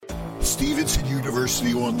Stevenson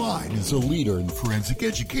University Online is a leader in forensic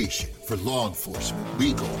education for law enforcement,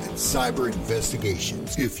 legal, and cyber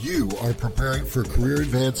investigations. If you are preparing for career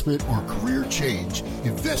advancement or career change,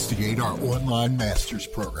 investigate our online master's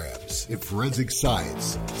programs in forensic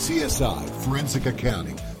science, CSI, forensic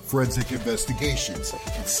accounting, forensic investigations,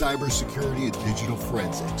 and cybersecurity and digital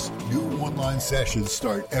forensics. New online sessions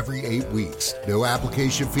start every 8 weeks. No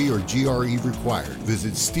application fee or GRE required.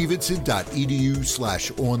 Visit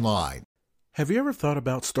stevenson.edu/online. Have you ever thought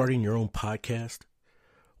about starting your own podcast?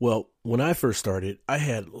 Well, when I first started, I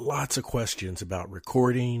had lots of questions about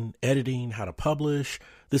recording, editing, how to publish,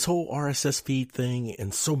 this whole RSS feed thing,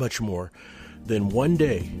 and so much more. Then one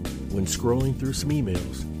day, when scrolling through some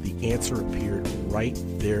emails, the answer appeared right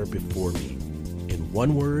there before me. In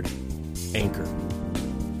one word, Anchor.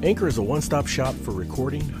 Anchor is a one-stop shop for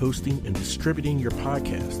recording, hosting, and distributing your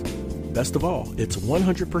podcast. Best of all, it's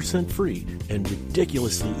 100% free and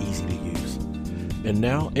ridiculously easy to use. And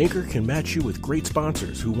now, Anchor can match you with great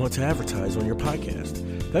sponsors who want to advertise on your podcast.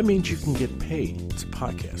 That means you can get paid to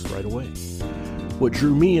podcast right away. What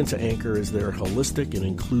drew me into Anchor is their holistic and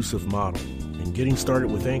inclusive model. And getting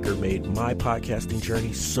started with Anchor made my podcasting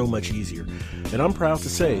journey so much easier. And I'm proud to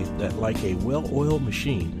say that like a well-oiled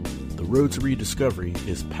machine, the road to rediscovery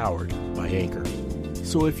is powered by Anchor.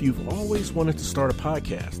 So if you've always wanted to start a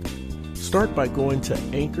podcast, start by going to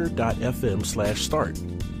anchor.fm/start.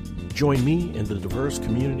 Join me and the diverse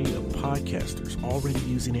community of podcasters already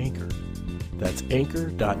using Anchor. That's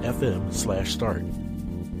anchor.fm/start.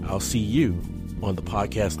 I'll see you on the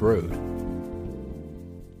podcast road.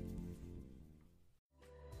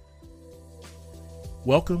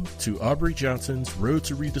 Welcome to Aubrey Johnson's Road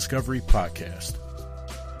to Rediscovery podcast.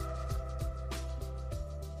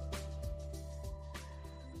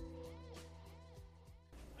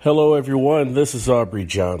 Hello, everyone. This is Aubrey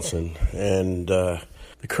Johnson, and the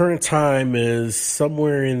current time is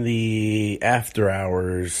somewhere in the after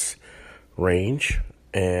hours range,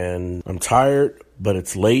 and I'm tired, but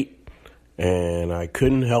it's late, and I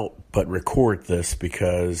couldn't help but record this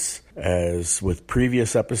because, as with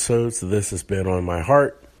previous episodes, this has been on my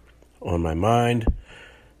heart, on my mind,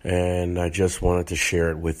 and I just wanted to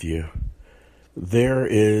share it with you. There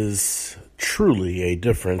is truly a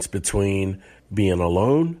difference between being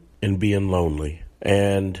alone and being lonely.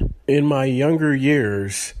 And in my younger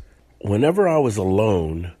years, whenever I was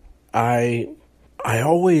alone, I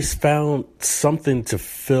always found something to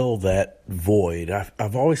fill that void.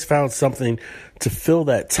 I've always found something to fill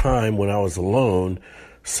that time when I was alone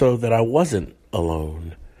so that I wasn't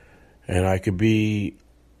alone and I could be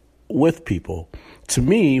with people. To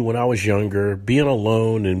me, when I was younger, being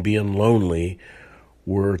alone and being lonely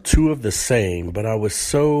were two of the same, but I was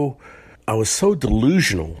so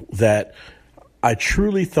delusional that I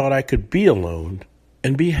truly thought I could be alone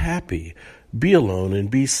and be happy, be alone and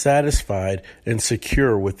be satisfied and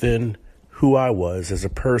secure within who I was as a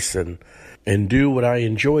person and do what I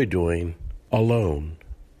enjoy doing alone.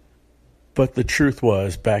 But the truth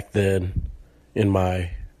was, back then, in my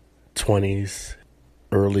 20s,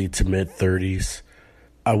 early to mid-30s,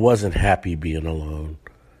 I wasn't happy being alone.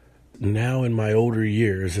 Now in my older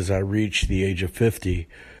years, as I reach the age of 50,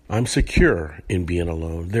 I'm secure in being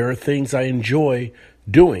alone. There are things I enjoy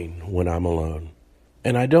doing when I'm alone.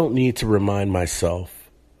 And I don't need to remind myself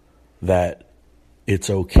that it's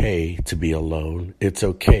okay to be alone. It's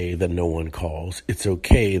okay that no one calls. It's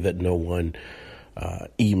okay that no one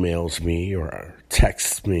emails me or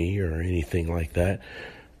texts me or anything like that.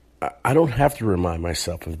 I don't have to remind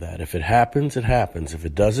myself of that. If it happens, it happens. If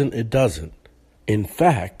it doesn't, it doesn't. In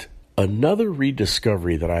fact, another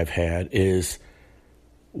rediscovery that I've had is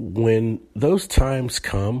when those times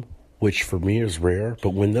come, which for me is rare,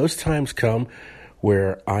 but when those times come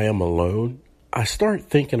where I am alone, I start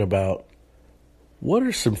thinking about what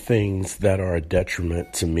are some things that are a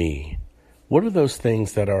detriment to me? What are those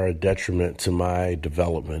things that are a detriment to my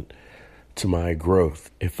development, to my growth?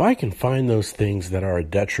 If I can find those things that are a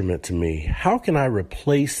detriment to me, how can I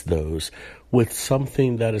replace those with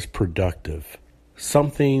something that is productive,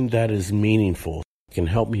 something that is meaningful, can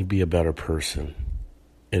help me be a better person,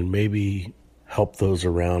 and maybe help those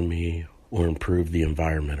around me or improve the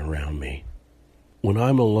environment around me? When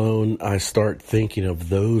I'm alone, I start thinking of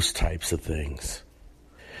those types of things.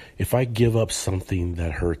 If I give up something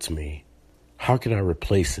that hurts me, how can I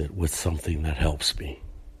replace it with something that helps me?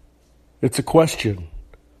 It's a question,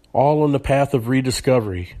 all on the path of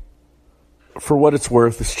rediscovery. For what it's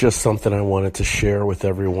worth, it's just something I wanted to share with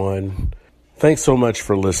everyone. Thanks so much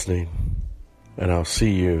for listening, and I'll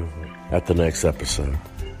see you at the next episode.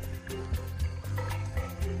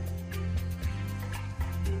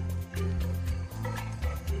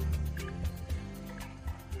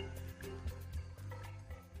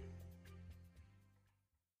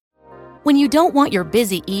 When you don't want your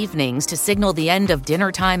busy evenings to signal the end of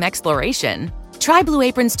dinner time exploration, try Blue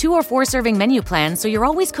Apron's 2 or 4 serving menu plan so you're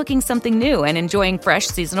always cooking something new and enjoying fresh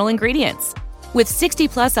seasonal ingredients. With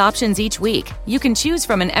 60-plus options each week, you can choose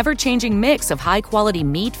from an ever-changing mix of high-quality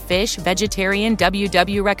meat, fish, vegetarian,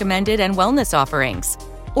 WW recommended, and wellness offerings.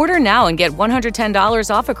 Order now and get $110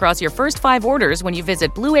 off across your first 5 orders when you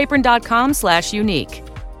visit blueapron.com/unique.